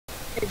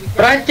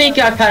But I think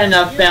I've had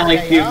enough Family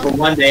Feud for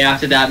one day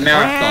after that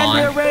marathon.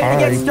 And we're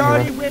ready to get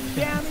started with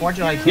Family Feud.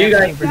 Fortunately, I can't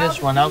stay for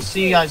this one. I'll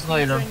see you guys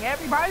later.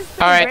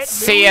 Alright,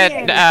 see ya,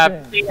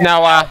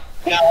 Noah.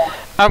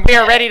 We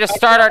are ready to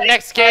start our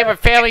next game of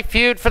Family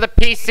Feud for the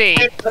PC.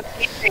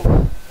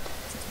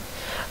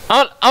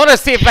 I want to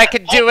see if I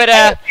can do it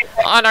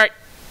on our...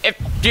 If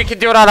you can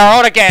do it on our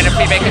own again, if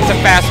we make it some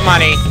fast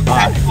money.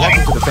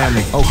 Welcome to the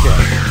family.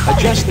 Okay.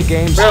 Adjust the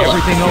games. Really?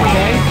 Everything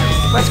okay?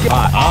 Let's get...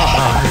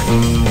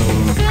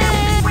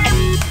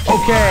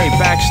 Okay,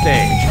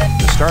 backstage.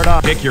 To start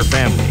off, pick your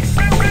family.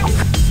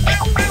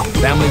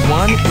 Family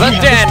 1.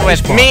 Let's end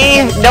with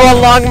me, Noah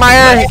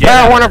Longmire,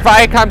 Warner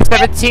Viacom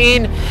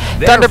 17,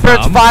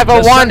 Thunderbirds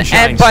 501,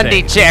 and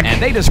Bundy Chick. And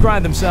they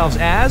describe themselves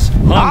as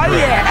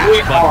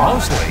hungry, but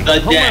mostly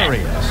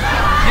hilarious.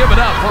 Give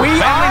it up for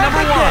family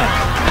number 1.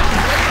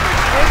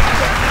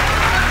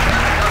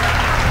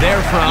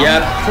 They're from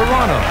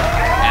Toronto.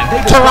 And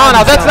they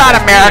Toronto, that's not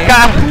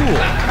America. Cool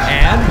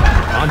and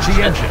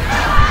conscientious.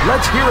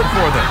 Let's hear it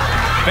for them.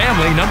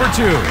 Family number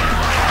 2. These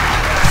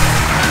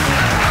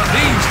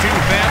two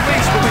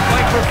families will be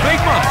playing for big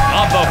money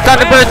on the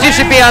Thunderbirds, you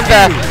should be on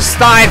the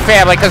Stein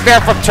family because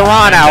they're from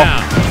Toronto.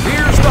 Now,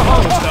 here's the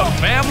host of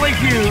Family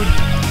Feud,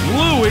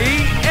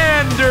 Louie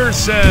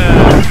Anderson.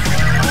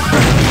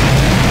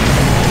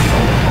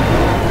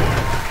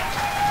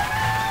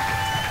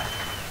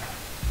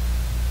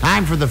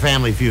 Time for the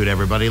Family Feud,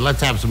 everybody.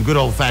 Let's have some good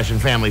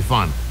old-fashioned family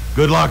fun.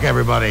 Good luck,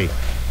 everybody.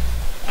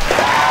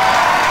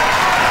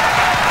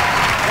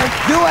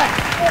 Let's do it.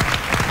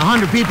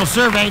 100 people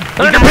surveyed.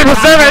 100 people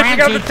surveyed. You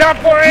got the top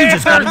 4 You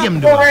just gotta give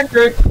them to us.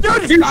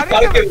 You just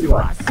gotta give it to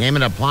us. Name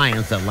an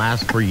appliance that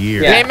lasts for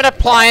years. Name an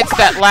appliance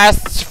that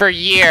lasts for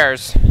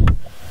years.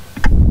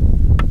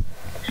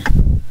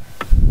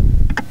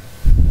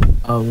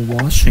 A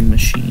washing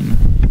machine.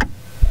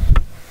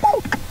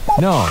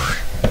 No.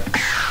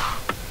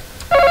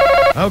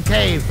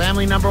 Okay,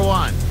 family number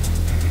 1.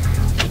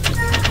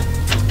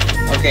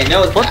 Okay,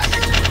 no, it's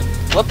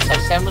Whoops, I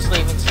said I was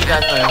leaving. See you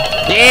guys later.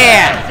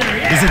 Yeah.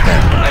 Is it there?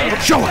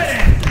 Show us.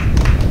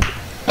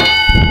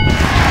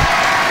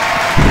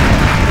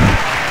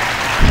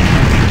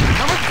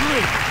 Number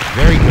 3.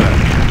 Very good.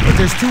 But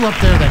there's 2 up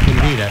there that can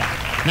beat it.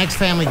 Next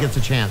family gets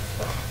a chance.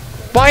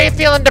 Why are you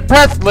feeling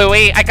depressed,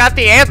 Louie? I got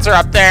the answer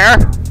up there.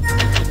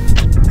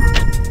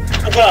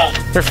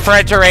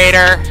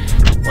 Refrigerator.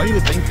 What do you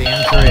think the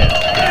answer is?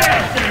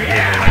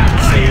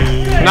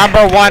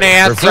 Number 1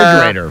 answer.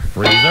 Refrigerator.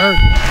 Freezer.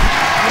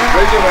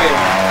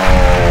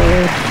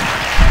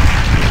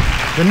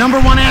 The number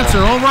 1 answer,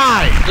 all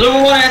right.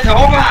 Number 1 answer,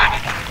 all right.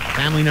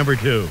 Family number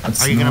 2.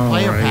 That's Are you gonna not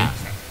play or right. pass?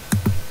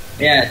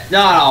 Yeah, it's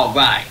not all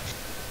right.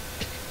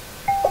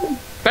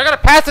 They're gonna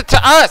pass it to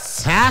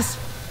us. Pass?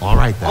 All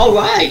right then. All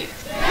right.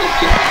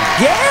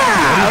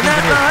 Yeah.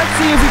 Let's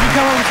see if we can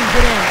come up with some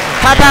good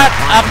answers. How about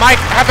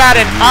how about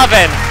an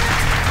oven?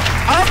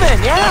 Oven,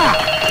 yeah.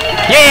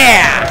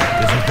 Yeah.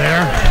 Is it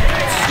there?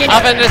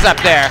 Oven is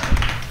up there.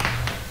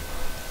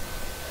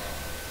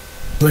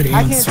 Good I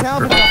can't answer. tell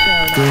if it's up there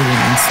or not. Good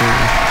answer.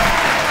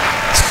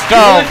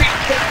 Stove.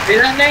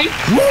 Is that name?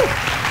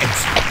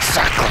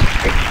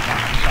 Exactly.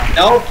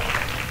 Nope.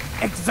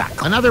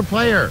 Exactly. Another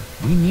player.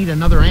 We need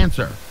another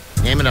answer.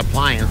 Name an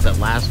appliance that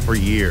lasts for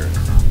years.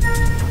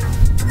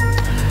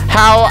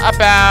 How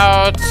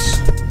about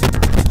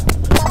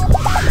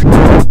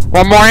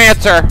one more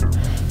answer?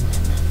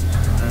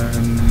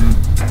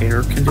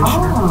 Air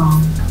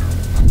conditioner.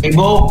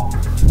 Table.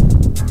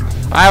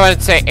 I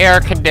would say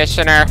air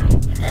conditioner.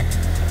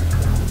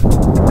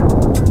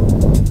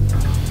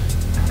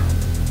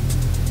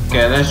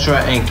 Okay, let's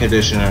try air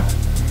conditioner.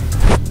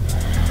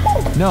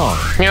 No.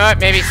 You know what?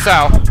 Maybe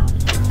so.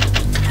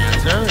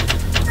 Answer?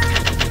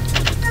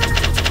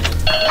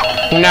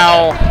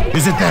 No.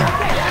 Is it there?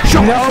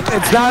 Nope,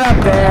 it's not up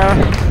there.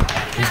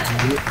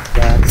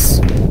 Yes.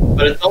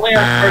 But it's only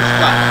our first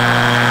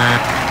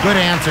shot. Good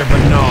answer, but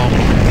no.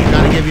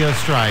 Gotta give you a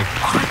strike.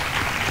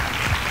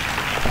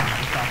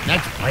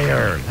 Next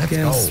player. Let's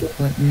Guess go.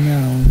 what?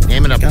 No.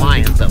 Name an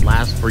appliance that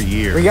lasts for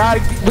years. We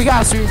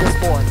gotta sweep this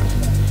board.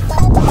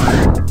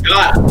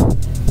 Got it.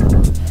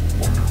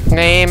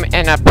 Name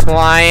an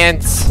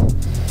appliance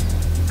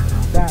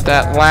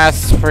that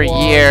lasts for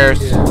years.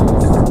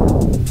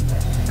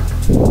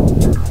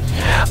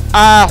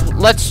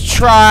 Let's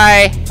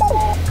try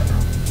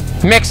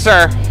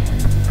mixer.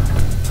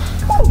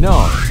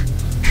 No.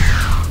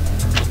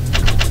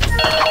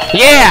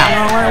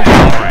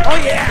 Yeah. Oh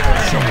yeah.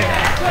 Show me that.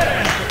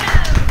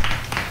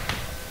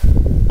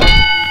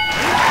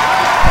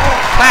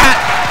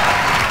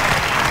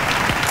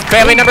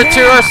 Family number 2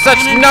 are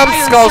such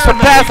numbskulls for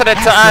passing it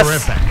to us.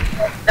 Terrific.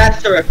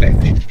 That's terrific.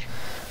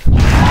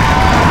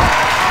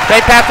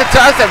 They passed it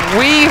to us and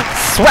we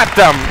swept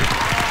them.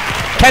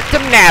 Kept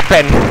them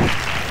napping.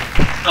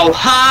 So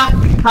ha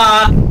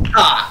ha.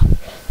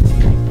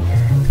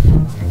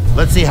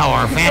 Let's see how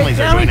our families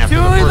are doing after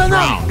the first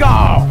round.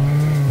 Go.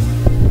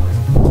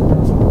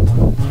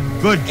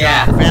 Good job,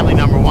 Yeah. family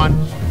number 1.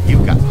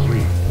 You've got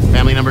 3.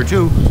 Family number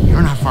 2,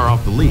 you're not far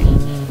off the lead.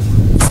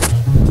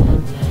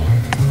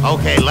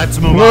 Okay, let's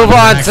move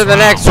on to the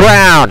next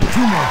round. 2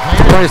 more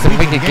players.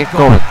 We can get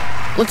going.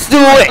 Let's do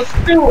it.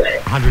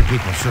 100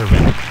 people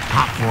surveyed.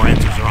 Top 4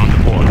 answers are on the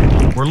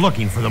board. We're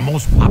looking for the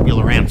most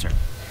popular answer.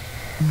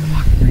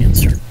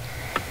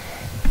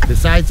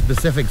 Besides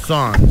specific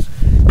songs,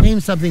 name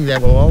something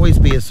that will always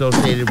be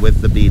associated with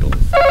the Beatles.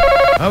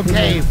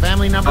 Okay,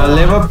 family number 1.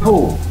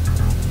 Liverpool.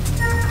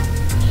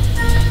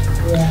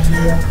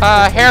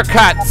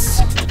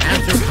 Haircuts.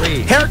 Answer,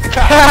 please.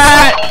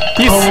 Haircut.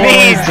 You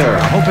sneezed.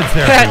 I hope it's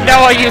there. for you.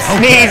 Noah, you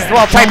sneezed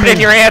while typing in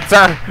your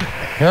answer.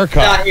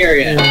 Haircut. Not here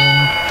yet.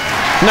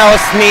 Noah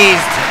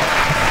sneezed.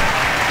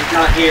 He's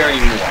not here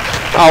anymore.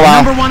 Oh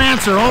well. Number 1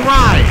 answer, all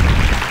right.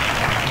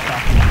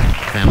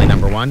 Family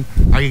number 1,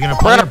 are you going to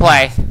play? We're gonna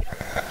play.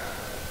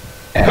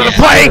 We're gonna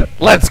play.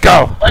 Let's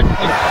go.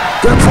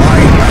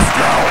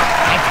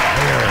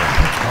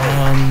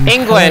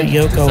 England.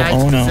 Yoko Besides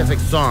Ono. specific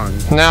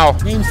songs, No.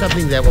 name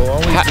something that will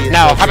always be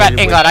No. How about associated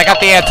England? I got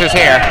the answers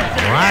here.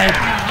 with... All right.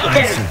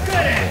 Let's see what's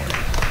on the board.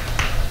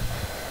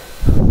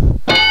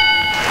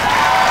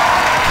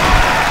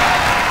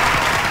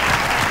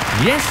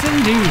 Yes,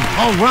 indeed.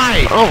 All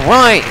right. All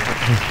right.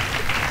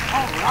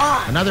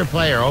 Another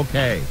player,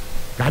 okay.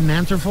 Got an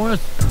answer for us?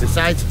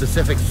 Besides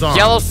specific songs,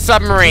 Yellow name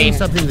Submarine.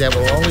 something that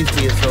will always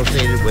be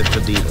associated with the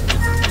Beatles.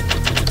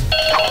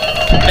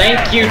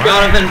 Thank you,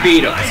 Donovan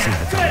Beatles.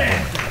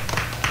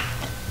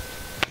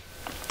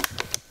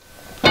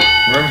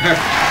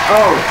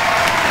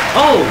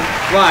 Oh,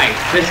 right.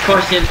 This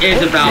question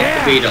is about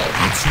the Beatles.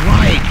 That's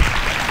right.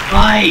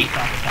 Right.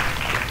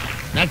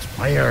 Next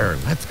player,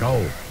 let's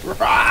go.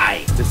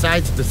 Right.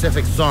 Besides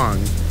specific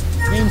songs,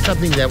 name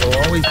something that will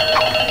always...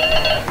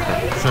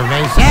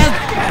 Survey says...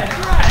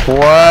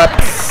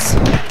 Whoops.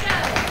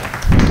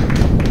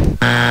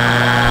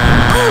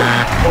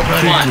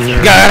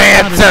 Good Got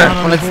an answer,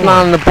 but it's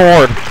not on the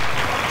board.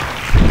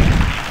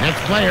 Next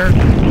player,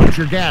 what's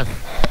your guess?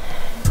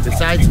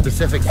 Besides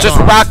specific songs, Just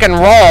rock and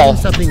roll. name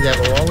something that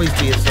will always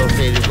be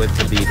associated with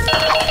the Beatles.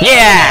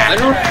 Yeah. I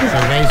don't think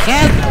Survey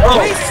says...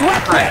 Three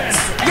sweatpants.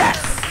 Yes.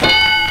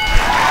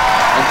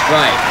 that's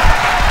right.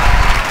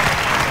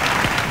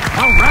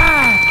 All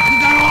right.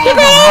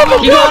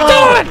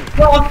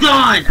 Well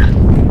done.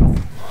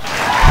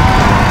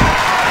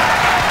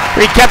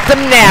 We kept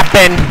them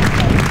napping.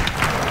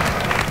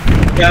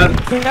 Yep.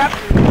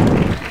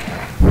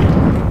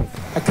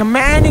 A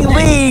commanding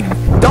lead.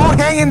 Don't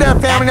hang in there,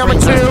 family number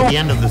Brings us to 2. the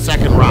end of the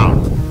second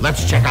round.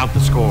 Let's check out the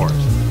scores.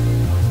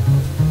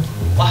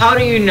 Well, how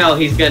do you know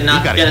he's You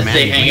not got a gonna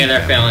say commanding hang in there,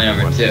 lead, family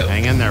number Kevin. 2?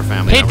 Hang in there,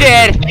 family He number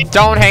did. 2.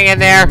 Don't hang in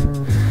there.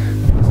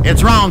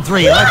 It's round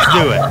 3. Let's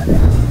do it.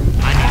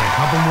 I need a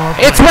couple more.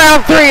 It's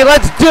round 3.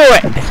 Let's do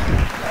it.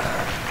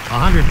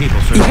 100 people,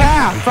 sir.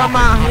 Yeah, from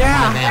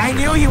I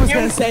knew he was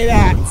gonna say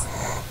that.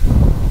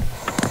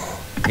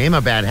 Name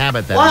a bad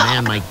habit that What? a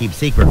man might keep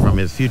secret from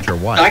his future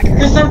wife. Like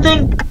or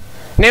something?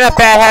 Name a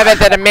bad habit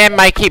that a man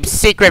might keep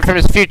secret from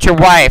his future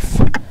wife.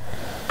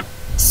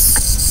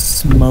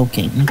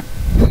 Smoking.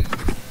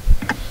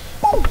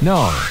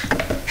 No.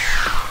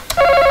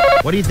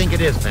 What do you think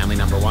it is, family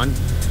number 1?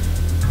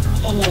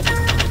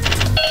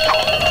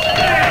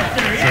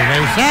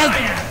 Survey says...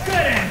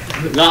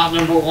 Not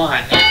number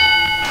 1.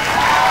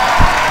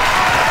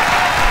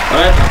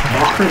 What?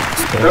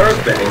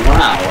 Thursday.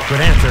 Wow. Good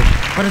answer,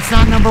 but it's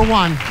not number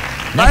 1.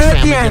 Next Right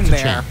at the family end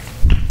gets a there.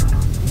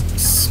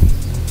 chance.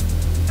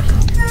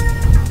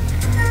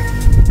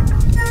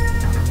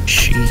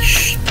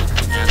 Sheesh.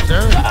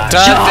 Answer?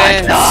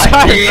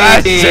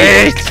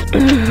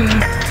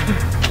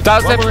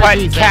 Doesn't What will it put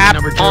be, family cap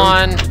number 2?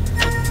 on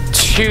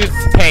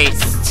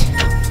toothpaste.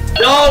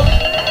 Nope.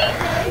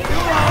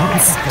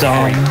 It's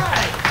dumb.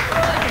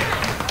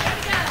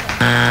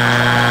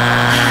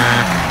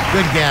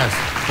 Good guess,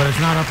 but it's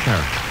not up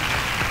there.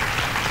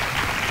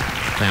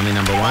 Family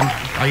number 1,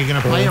 are you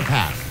gonna play or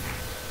pass?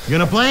 You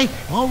gonna play?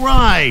 All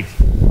right.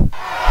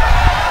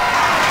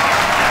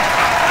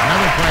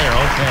 Another player,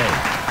 okay.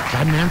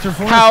 Got an answer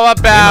for us? How Name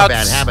about a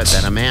bad habit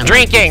that a man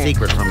drinking? might keep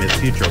secret from his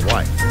future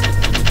wife.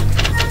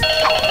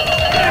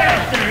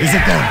 Is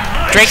it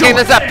there? Drinking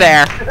is up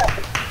there.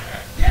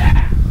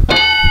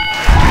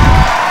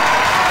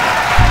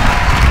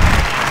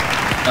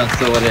 That's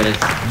so it is.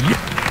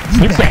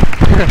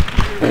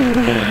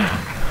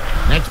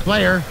 Next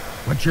player,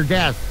 what's your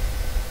guess?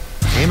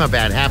 Name a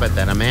bad habit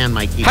that a man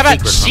might keep How about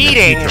secret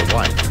cheating? from his future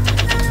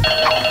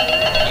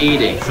wife.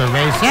 Eating.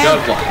 Survey says...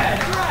 Good one.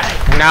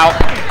 No.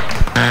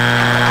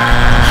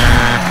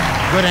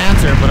 Good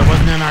answer, but it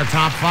wasn't in our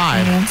top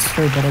 5. Good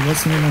answer, but it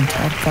wasn't even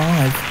top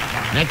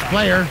 5. Next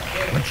player,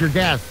 what's your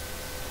guess?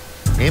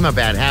 Name a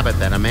bad habit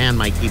that a man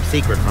might keep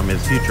secret from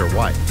his future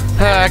wife.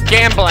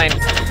 Gambling.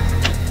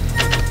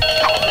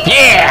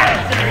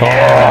 Yeah. Oh,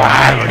 I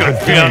have a good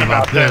feeling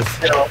about this.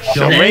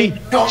 Show me?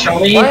 Show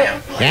me.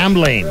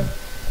 Gambling.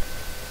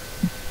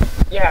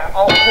 Yeah,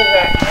 I'll do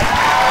that.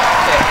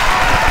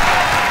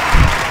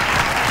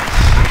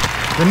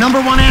 The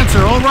number 1 answer,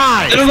 all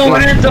right. Number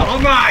 1 answer. All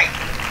right.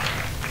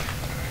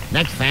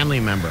 Next family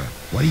member,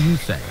 what do you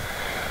say?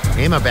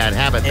 Name a bad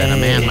habit that a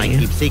man might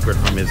keep secret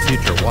from his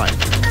future wife.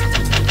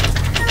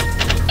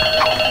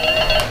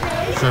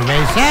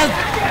 Survey says...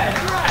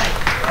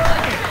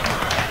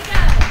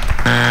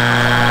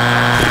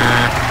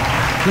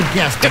 Good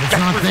guess, but it's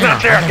not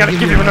there. I gotta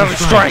give you another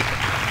strike.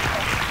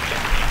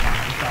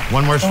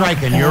 One more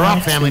strike and you're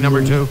up, family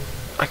number 2.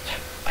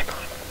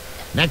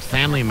 Next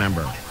family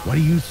member, what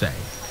do you say?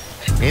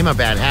 Name a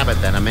bad habit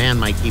that a man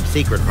might keep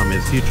secret from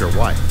his future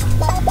wife.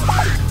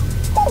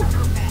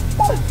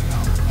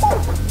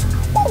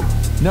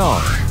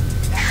 No.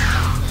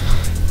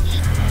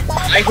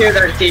 I hear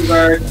that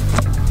T-Bird.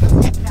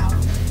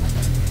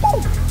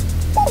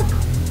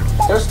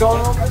 There's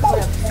going over the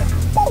cliff.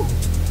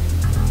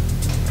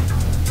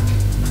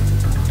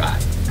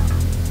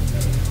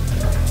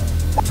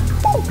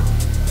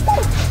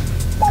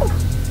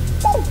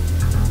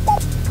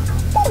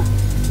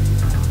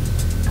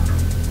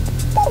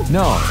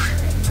 No.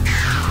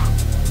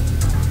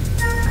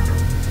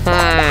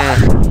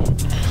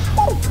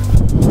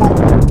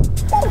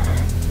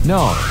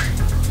 No.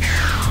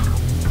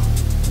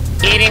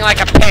 Eating like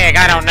a pig,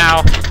 I don't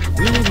know.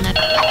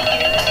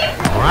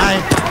 All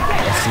right.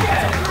 Let's see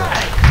what's on the board.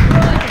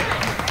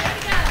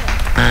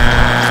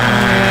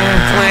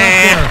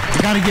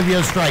 We gotta give you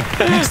a strike.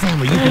 Next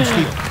family, you can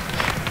steal.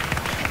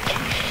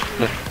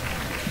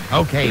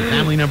 Okay,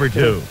 family number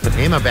 2.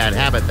 Name a bad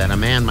habit that a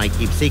man might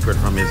keep secret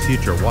from his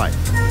future wife.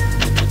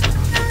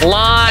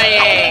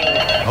 Lying.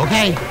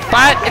 Okay.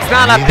 But it's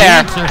not up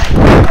there.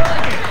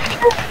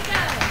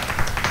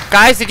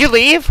 Guys, did you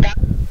leave?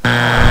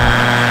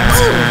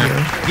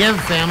 Give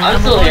family I'm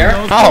number still 1 here.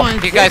 those Oh,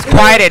 points. you guys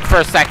quieted for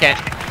a second.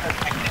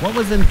 What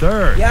was in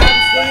third? Yeah, I'm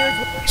still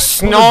here.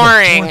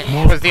 Snoring What was the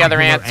fourth was the other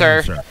most popular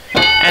answer.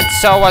 And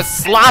so was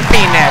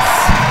sloppiness.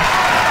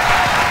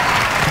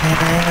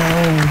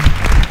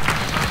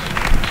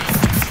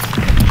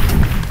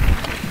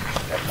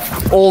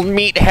 Old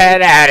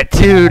meathead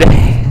attitude.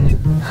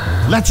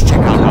 Let's check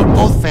out how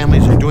both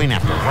families are doing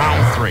after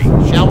round 3,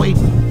 shall we?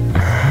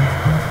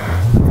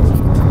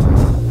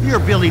 You're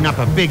building up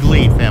a big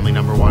lead, family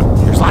number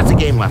 1. There's lots of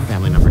game left,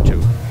 family number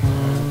 2.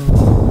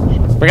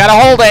 We gotta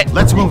hold it.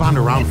 Let's move on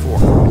to round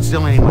 4. It's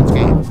still anyone's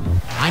game.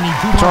 I need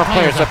 2 more More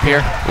players up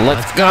here.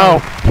 Let's go.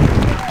 go.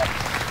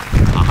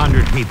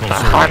 100 people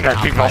surveyed. 100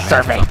 Top people 5 answers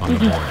surveyed. up on the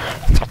board.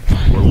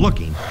 We're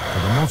looking for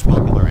the most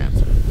popular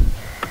answer.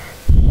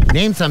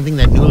 Name something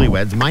that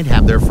newlyweds might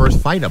have their first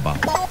fight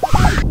about.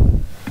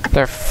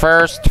 Their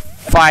first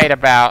fight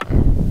about.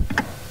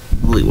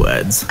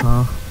 Newlyweds,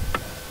 huh?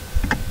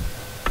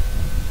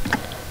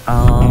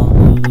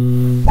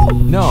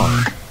 No.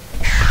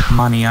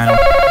 Money, I don't...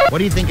 What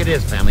do you think it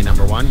is, family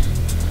number 1?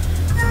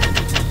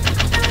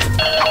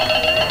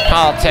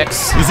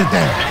 Politics. Is it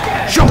there?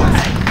 Show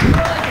us.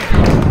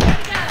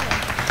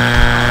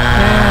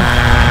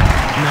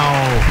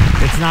 No,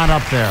 it's not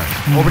up there.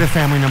 Over to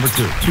family number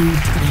 2.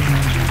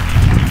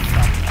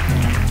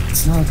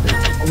 It's not there.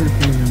 Over to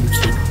family number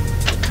 2.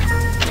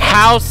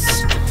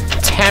 House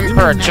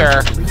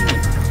temperature.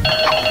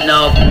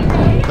 No.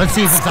 Let's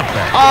see if it's up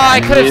there. Oh, I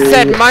could have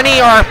said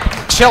money or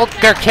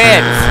their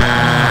kids.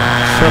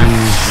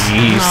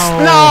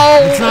 No,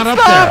 it's not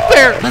up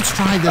there. Let's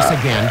try this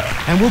again,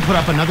 and we'll put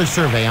up another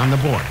survey on the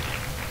board.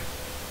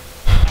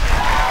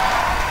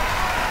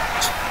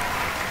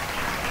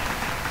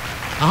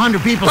 A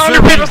 100 people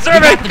surveyed. 100 people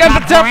surveyed.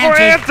 Got the top 4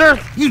 answer.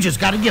 You just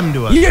got to give them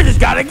to us. You just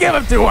gotta give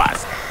them to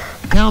us.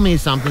 Tell me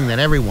something that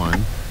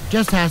everyone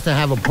just has to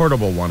have a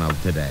portable one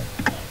of today.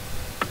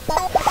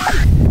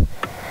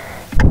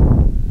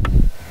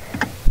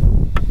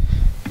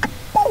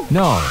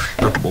 No.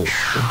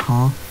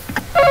 Huh?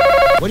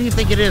 What do you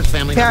think it is,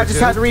 family Yeah, I number just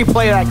 2? had to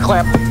replay that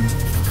clip.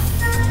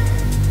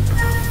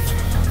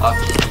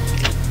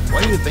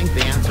 What do you think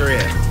the answer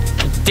is?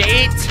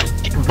 Date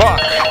book.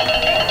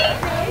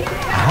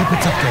 I hope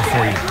it's up there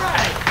for you.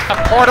 A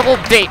portable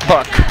date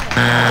book.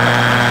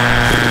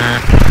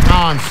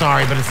 Oh, I'm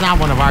sorry, but it's not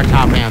one of our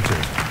top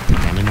answers.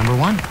 Family number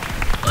 1?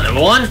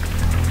 Number 1?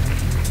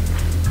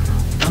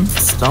 I'm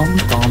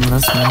stumped on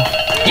this one.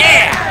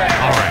 Yeah!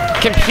 All right.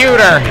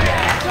 Computer.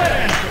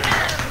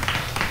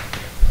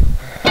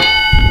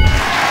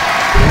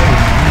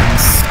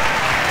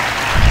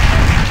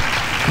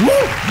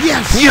 Woo!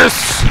 Yes! Yes!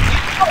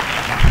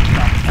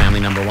 Family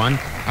number 1,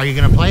 are you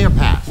going to play or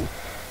pass?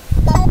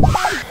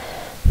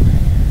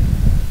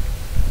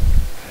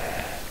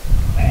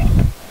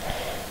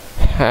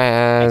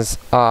 Has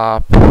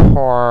a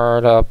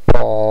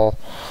portable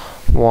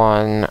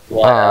one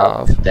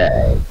of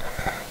today.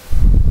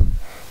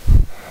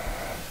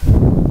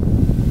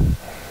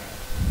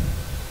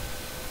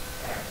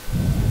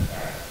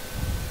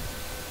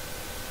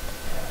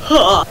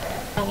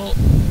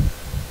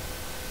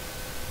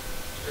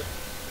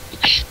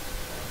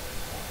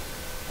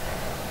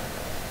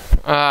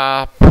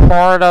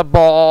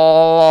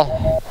 Portable.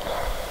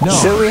 No.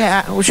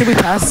 Should we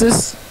pass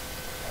this?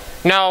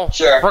 No.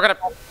 Sure. We're gonna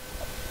play.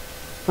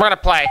 We're gonna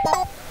play?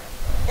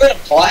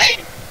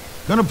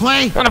 Gonna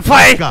play? Gonna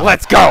play. Let's go.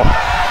 Let's go.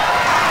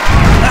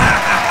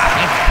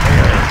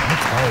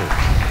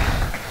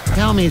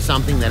 Tell me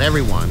something that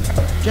everyone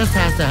just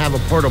has to have a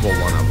portable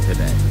one of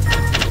today.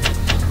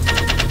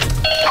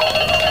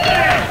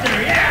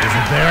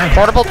 there?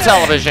 Portable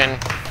television.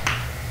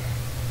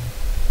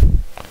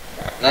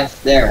 That's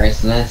there,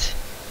 isn't it?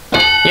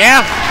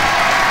 Yeah.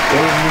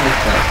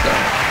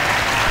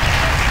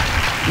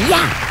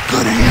 Yeah.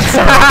 Good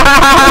answer.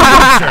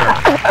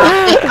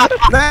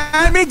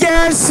 Let me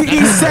guess.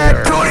 He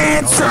said good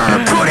answer.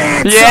 Good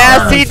answer.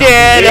 Yes, he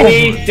did.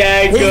 He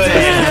said good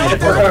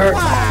answer.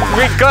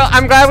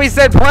 I'm glad we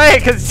said play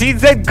because he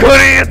said good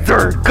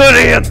answer. Good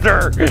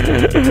answer.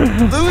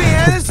 Louie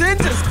Anderson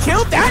just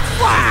killed that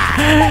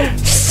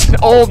fly.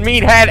 Old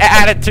meathead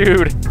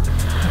attitude.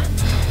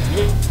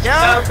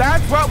 Yeah,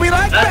 that's what we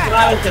like. That's what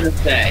I was gonna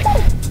say.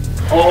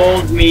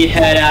 Old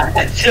meathead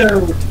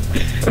attitude.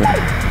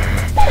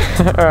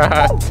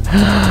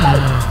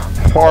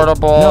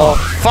 Portable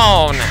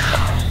phone.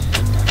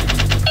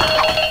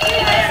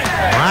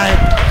 Right.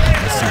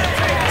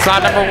 It's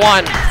not number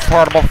 1.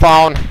 Portable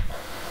phone.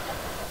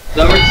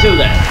 Number 2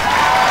 then.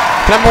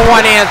 Number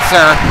 1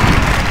 answer.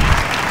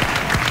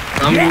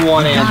 Number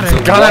 1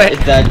 answer. Got What it.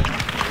 is that?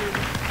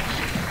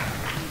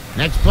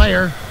 Next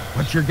player,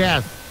 what's your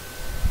guess?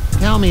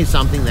 Tell me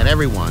something that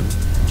everyone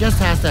just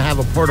has to have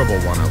a portable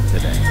one of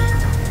today.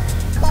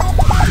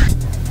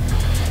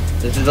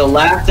 This is the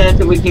last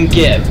answer we can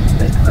give.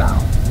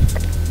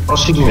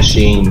 Washing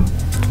machine.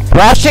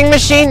 Washing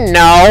machine?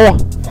 No.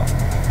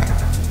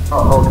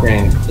 Oh,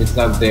 okay. It's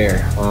not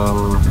there.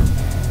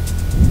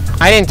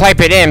 I didn't type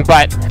it in,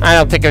 but I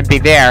don't think it would be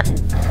there.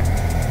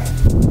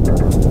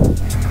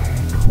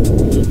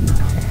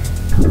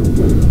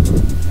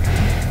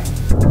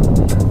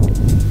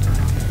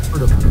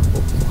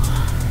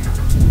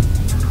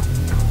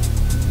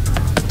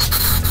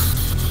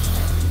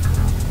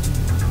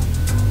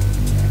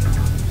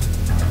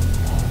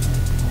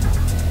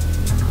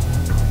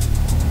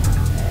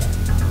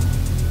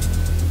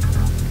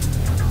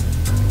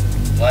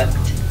 What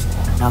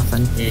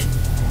Nothing. is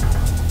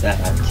that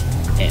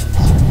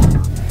answer?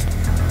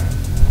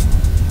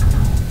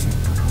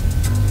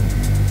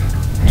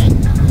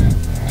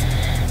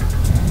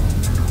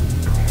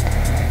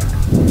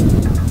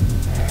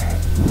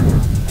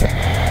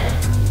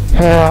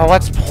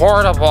 What's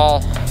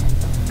portable?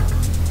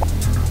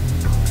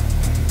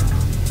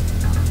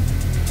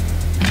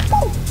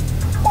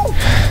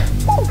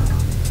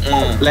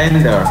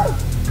 Blender.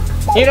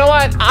 You know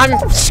what?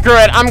 Screw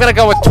it. I'm gonna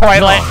go with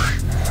toilet.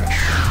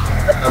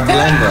 A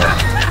blender.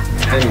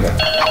 Blender.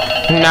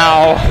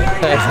 No.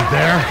 Is it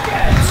there?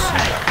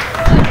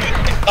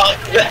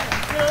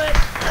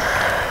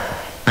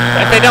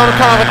 If they don't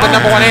come up with the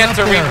number 1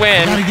 answer, we I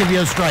win. gotta give you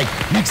a strike.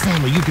 Next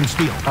family, you can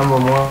steal. Number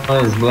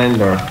 1 is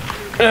blender.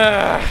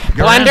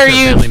 Your Blender,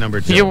 answer, family number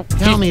 2. you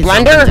Tell me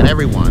blender? something that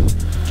everyone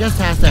just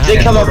has to have. They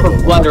a come up portable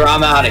with one. blender,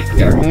 I'm out of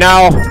here.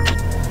 No.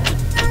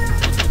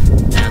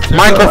 Answer.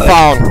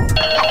 Microphone.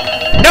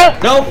 Nope.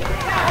 Nope.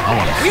 I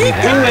wanna see You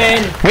that. win.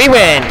 We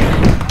win.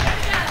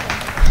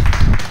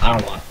 I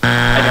don't want.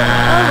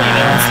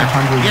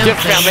 Give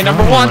family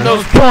number 1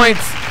 those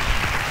points.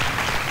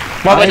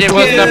 What would it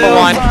was number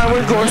 1?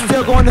 We're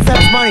still going to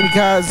fetch money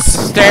because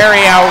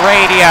Stereo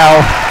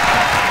radio.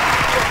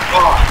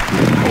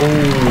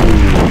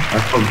 I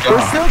we're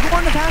forgot. still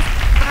going to fetch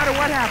no matter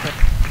what happened.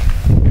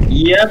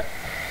 Yep.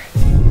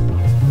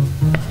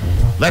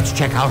 Let's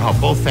check out how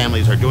both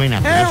families are doing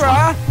after this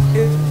one.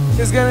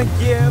 Hera is gonna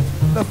give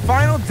the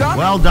final dunk.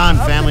 Well done,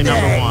 of family the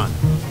number day. 1.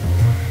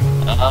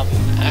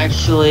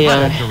 Actually, What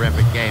a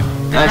terrific game.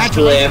 I've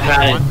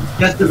had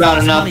just about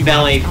enough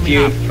Family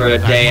Feud for a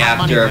day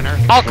after.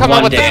 I'll come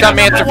up with the One day. dumb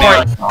answer for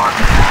you.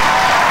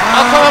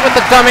 I'll come up with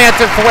the dumb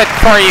answer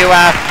for you,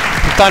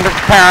 Thunder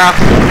Para.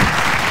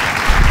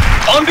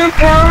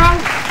 Underpower?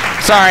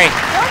 Sorry. Is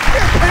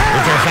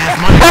there fast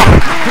money?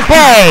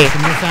 Hey!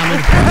 From your family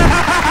to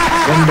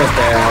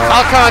pass.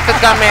 I'll come up with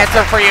the dumb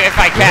answer for you if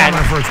I We have can.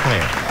 our first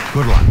player.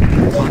 Good luck.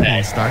 Clock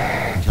won't start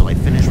until I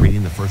finish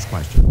reading the first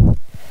question.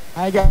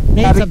 I got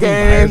Name to something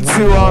get buyers want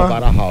to into know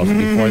about a house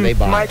before they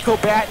buy it. Michael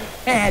Batten.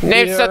 head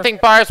Name here. something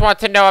buyers want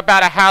to know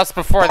about a house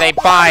before they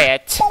buy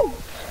it.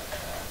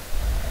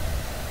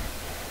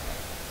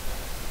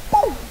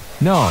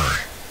 No.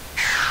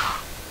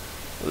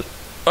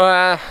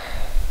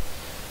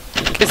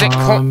 Is it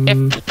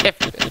if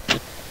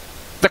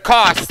the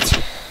cost?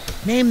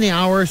 Name the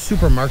hour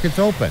supermarkets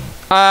open.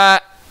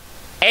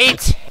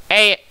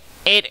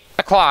 8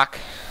 o'clock.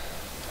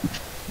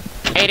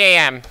 8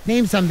 a.m.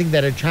 Name something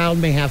that a child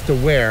may have to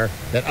wear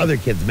that other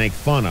kids make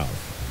fun of.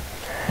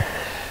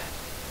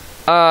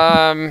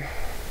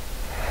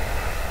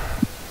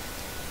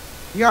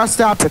 You gotta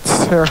stop it,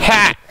 sir.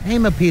 Hat.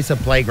 Name a piece of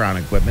playground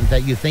equipment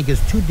that you think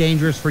is too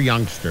dangerous for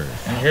youngsters.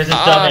 Here's a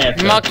dumb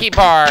answer. Monkey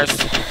bars.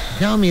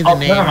 Tell me the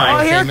name never of mind. a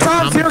Oh, here famous comes,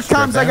 comic here strip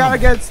comes. I gotta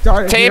animal. get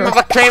started. Name here. of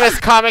a famous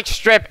comic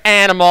strip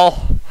animal.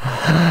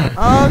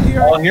 Oh,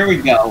 dear. Oh, here we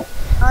go.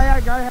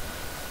 I got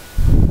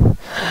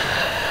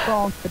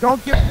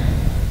Don't get.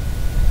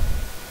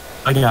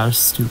 I got a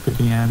stupid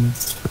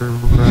answer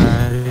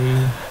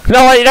ready.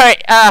 No, wait,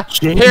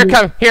 here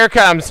it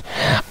comes.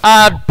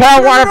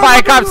 Bell Water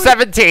Viacom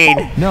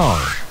 17. No.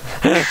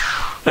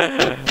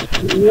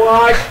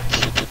 What?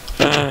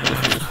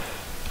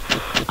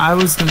 I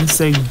was gonna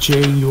say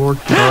Jay York.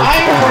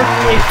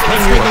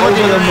 I'm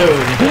over the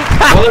moon.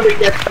 Whether we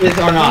get this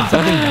or not.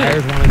 Something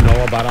buyers want to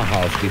know about a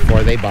house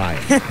before they buy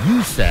it.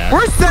 You said...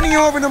 We're sending you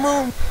over the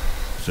moon.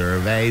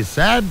 Survey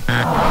said... 0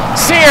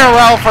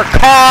 for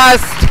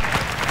cost.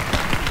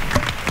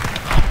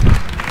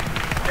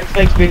 It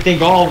makes me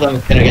think all of them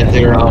is gonna get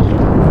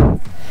 0.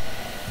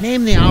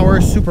 Name the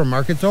hours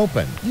supermarkets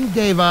open. You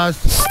gave us...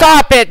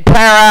 Stop it,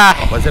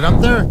 Para. Was it up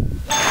there?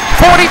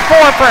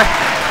 44 for...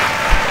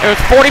 It was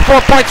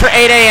 44 points for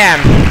 8 a.m.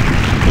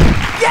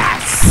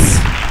 Yes!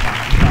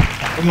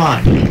 Come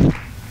on.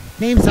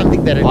 Name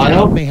something that a Well, I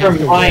child hope may have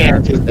to my wear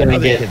answer's that gonna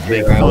other get kids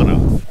make 0. fun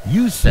of.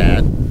 You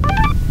said...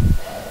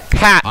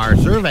 Hat. Our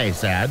survey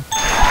said...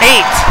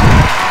 8.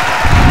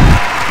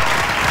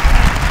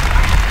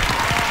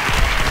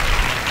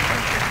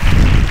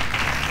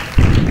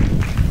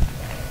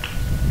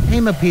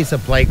 Name a piece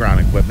of playground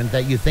equipment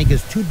that you think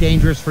is too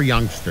dangerous for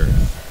youngsters.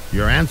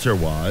 Your answer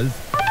was...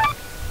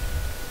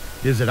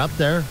 Is it up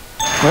there? 50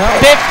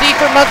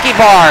 for monkey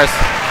bars.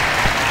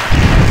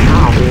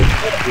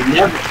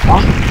 Never.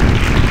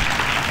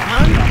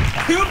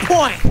 2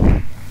 points.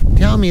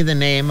 Tell me the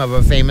name of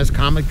a famous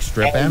comic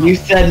strip animal. You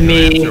said Your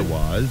me. answer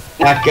was...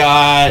 That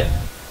got.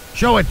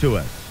 Show it to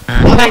us.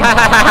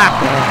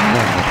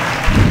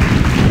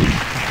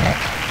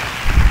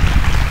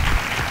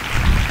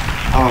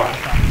 Alright.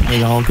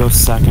 They all go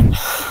second.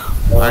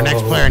 Our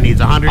next player needs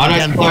 110 Our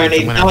next player points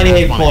to needs win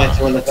 78 our points first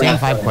to win the one. Same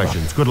first 5 one.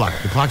 questions. Good luck.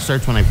 The clock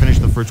starts when I finish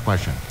the first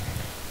question.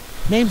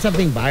 Name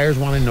something buyers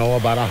want to know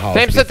about a house.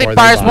 Name something before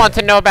buyers they buy want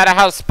it. to know about a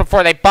house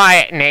before they buy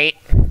it, Nate.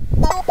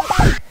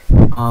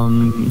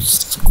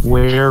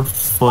 Square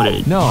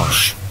footage. No.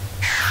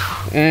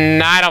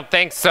 I don't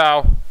think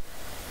so.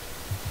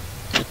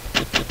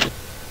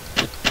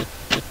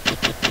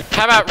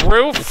 How about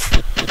roof?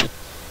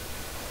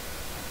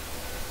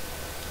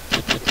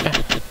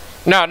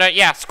 No,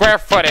 yeah, square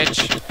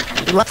footage.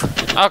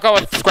 I'll go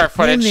with square Name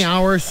footage. the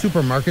hours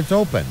supermarkets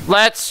open.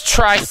 Let's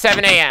try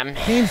 7 a.m.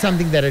 Name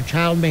something that a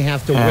child may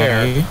have to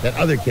wear that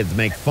other kids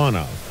make fun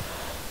of.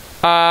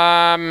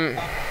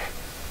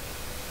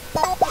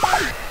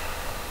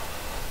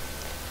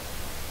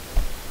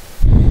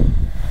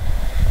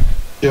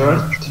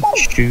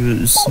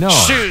 Shoes. No.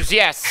 Shoes,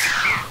 yes.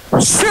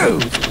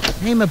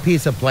 Shoes. Name a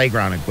piece of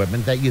playground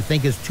equipment that you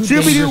think is too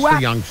dangerous for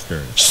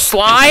youngsters.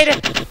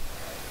 Slide?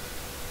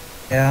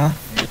 Yeah.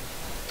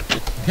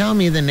 Tell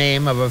me the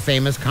name of a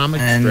famous comic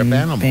And strip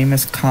animal.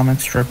 famous comic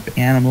strip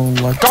animal.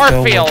 Let's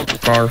Garfield. go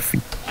with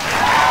Garfield.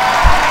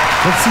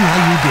 Let's see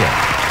how you did.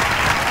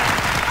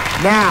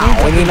 Now,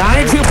 we need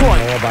 92 Know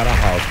points. about a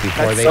house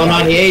before they So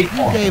buy it. 98 You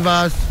points. gave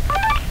us.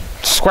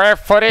 Square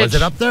footage? Was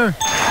it up there? 2!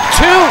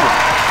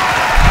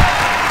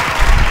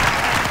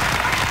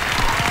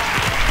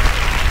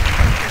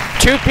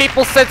 Two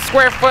people said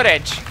square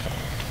footage.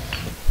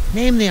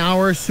 Name the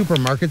hours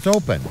supermarkets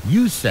open.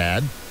 You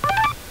said.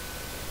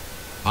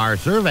 Our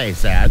survey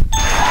said.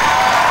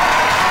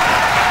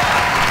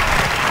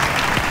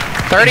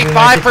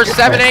 35 for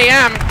 7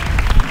 a.m.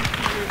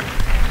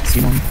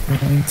 See 1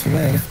 point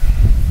away.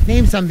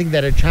 Name something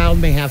that a child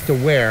may have to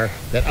wear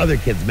that other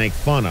kids make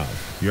fun of.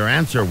 Your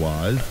answer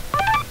was.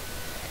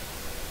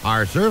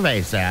 Our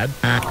survey said.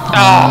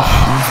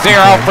 Oh,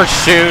 0 for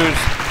shoes.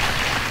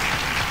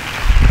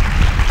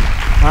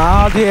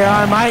 Oh dear,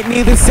 I might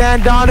need to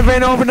send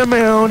Donovan over the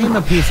moon. Name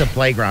a piece of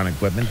playground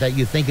equipment that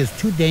you think is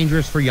too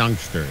dangerous for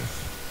youngsters.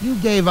 You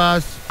gave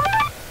us.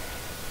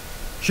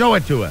 Show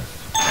it to us.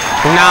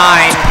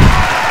 9.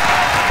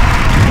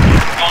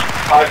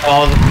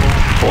 5,000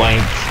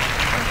 points.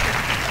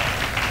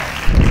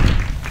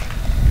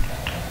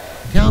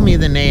 Tell me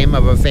the name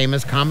of a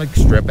famous comic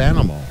strip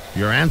animal.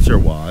 Your answer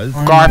was.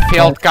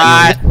 Garfield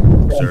got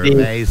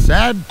Survey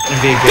said.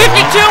 52.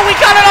 We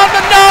got it on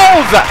the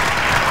nose.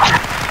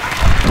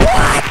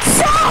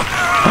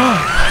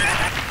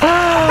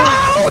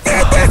 How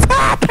did this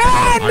happen?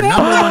 Our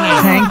number one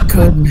answer. Thank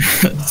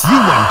goodness. You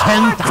won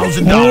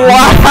 $10,000.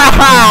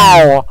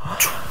 Wow.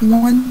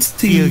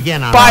 See you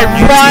again on By 1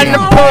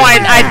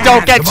 point, I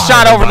don't get Come on,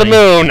 shot over the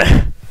everybody.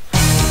 moon.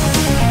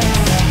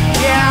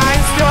 Yeah, I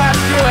still have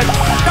to do it.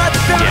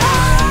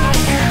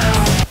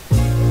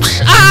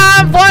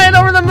 I'm flying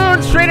over the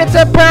moon straight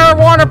into Para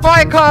Warner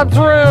Viacom's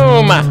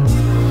room.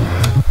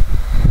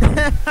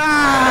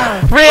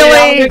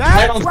 Really?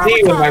 I don't see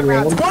you in my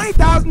room.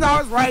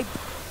 $20,000 right.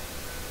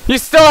 You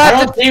still I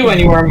had don't see you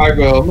anywhere in my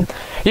room.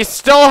 You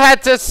still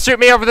had to shoot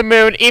me over the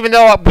moon, even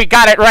though we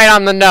got it right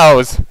on the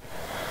nose.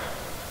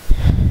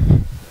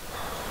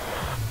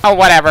 Oh,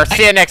 whatever.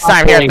 See you next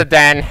time here at the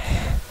den.